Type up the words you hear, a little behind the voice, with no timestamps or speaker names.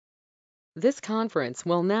This conference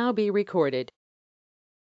will now be recorded.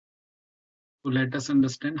 So let us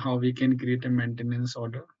understand how we can create a maintenance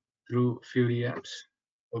order through Fury apps.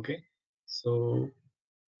 Okay. So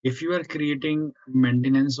if you are creating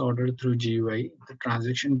maintenance order through GUI, the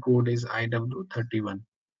transaction code is IW31,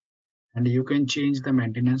 and you can change the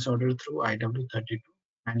maintenance order through IW32,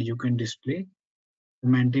 and you can display the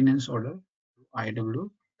maintenance order through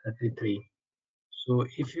IW33. So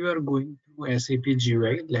if you are going through SAP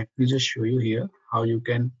GUI, let me just show you here how you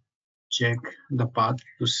can check the path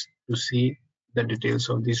to see the details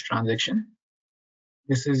of this transaction.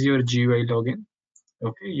 This is your GUI login.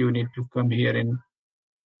 Okay, you need to come here in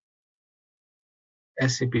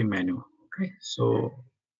SAP menu. Okay, so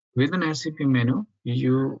within SAP menu,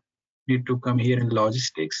 you need to come here in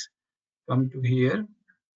logistics, come to here,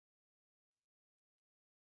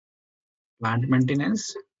 plant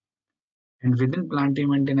maintenance, and within plant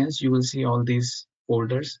maintenance, you will see all these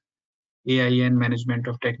folders: AIN, management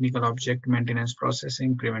of technical object, maintenance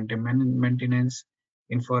processing, preventive maintenance,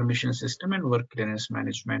 information system, and work clearance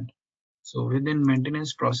management. So within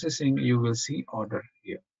maintenance processing, you will see order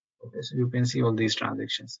here. Okay, so you can see all these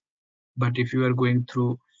transactions. But if you are going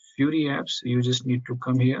through Fury apps, you just need to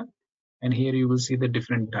come here, and here you will see the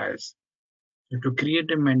different tiles. So to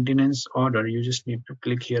create a maintenance order, you just need to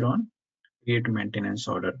click here on create maintenance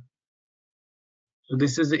order. So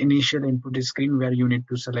this is the initial input screen where you need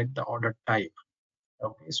to select the order type.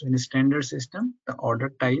 Okay, so in a standard system, the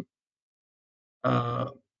order type uh,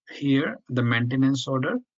 here, the maintenance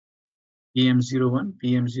order, PM01,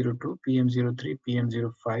 PM02, PM03,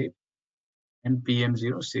 PM05, and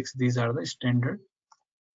PM06. These are the standard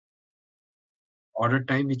order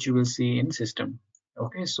type which you will see in system.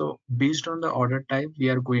 Okay, so based on the order type, we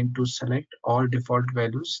are going to select all default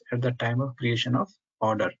values at the time of creation of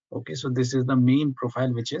order. Okay, so this is the main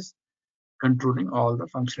profile which is controlling all the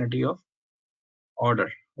functionality of order.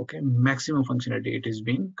 Okay, maximum functionality it is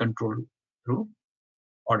being controlled through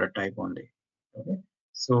order type only. Okay,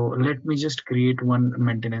 so let me just create one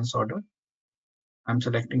maintenance order. I'm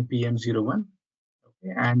selecting PM01.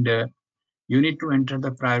 Okay, and you need to enter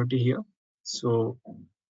the priority here. So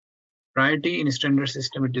priority in standard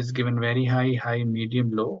system, it is given very high, high,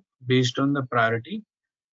 medium, low. Based on the priority,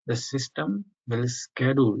 the system will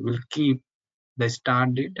keep the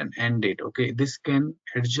start date and end date. Okay, this can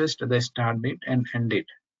adjust the start date and end date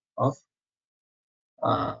of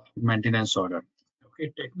maintenance order.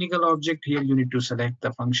 Okay, technical object here you need to select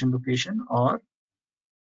the function location or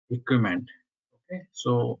equipment. Okay,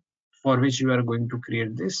 so for which you are going to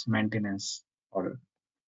create this maintenance order,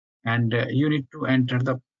 and you need to enter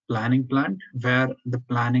the planning plant where the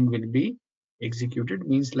planning will be executed,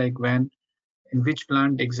 means like when in which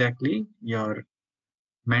plant exactly your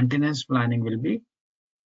maintenance planning will be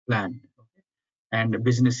planned. Okay? And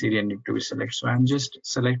business area need to be selected. So I'm just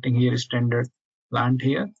selecting here standard plant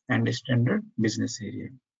here and standard business area.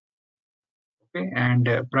 Okay, and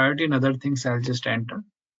priority and other things I'll just enter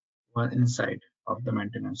one inside of the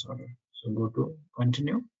maintenance order. So go to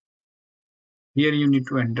continue. Here you need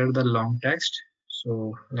to enter the long text.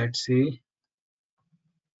 So let's say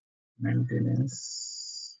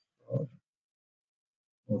maintenance order.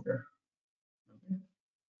 Okay.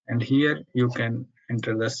 And here you can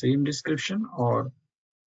enter the same description, or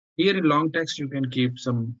here in long text you can keep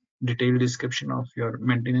some detailed description of your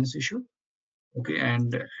maintenance issue. Okay,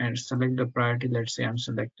 and select the priority. Let's say I'm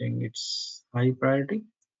selecting its high priority.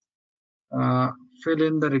 uh, Fill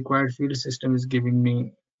in the required field. System is giving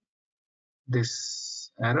me this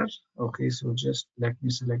error. Okay, so just let me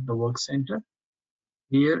select the work center.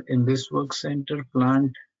 Here in this work center,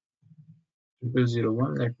 plant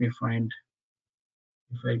 0001, let me find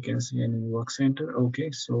if I can see any work center.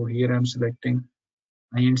 Okay, so here I'm selecting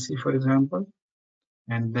INC for example,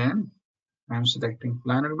 and then I'm selecting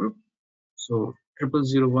planner group. So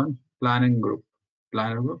 0001 planning group,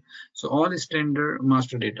 planner group. So all standard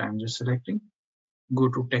master data I'm just selecting. Go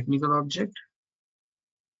to technical object.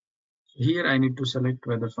 Here I need to select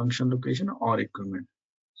whether function location or equipment.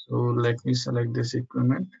 So let me select this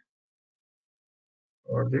equipment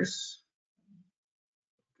or this.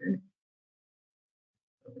 Okay.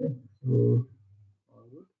 Okay. So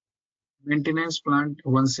maintenance plant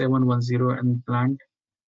 1710 and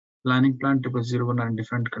planning plant 0001 are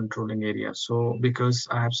different controlling areas. So because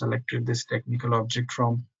I have selected this technical object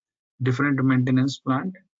from different maintenance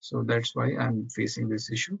plant, so that's why I'm facing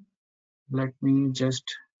this issue. Let me just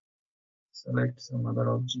select some other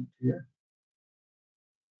object here.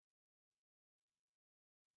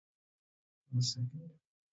 One second.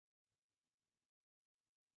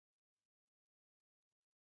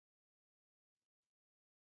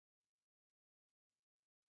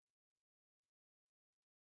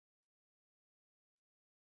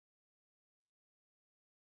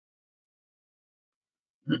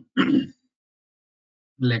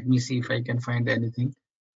 Let me see if I can find anything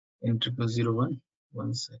in 0001.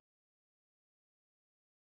 One sec.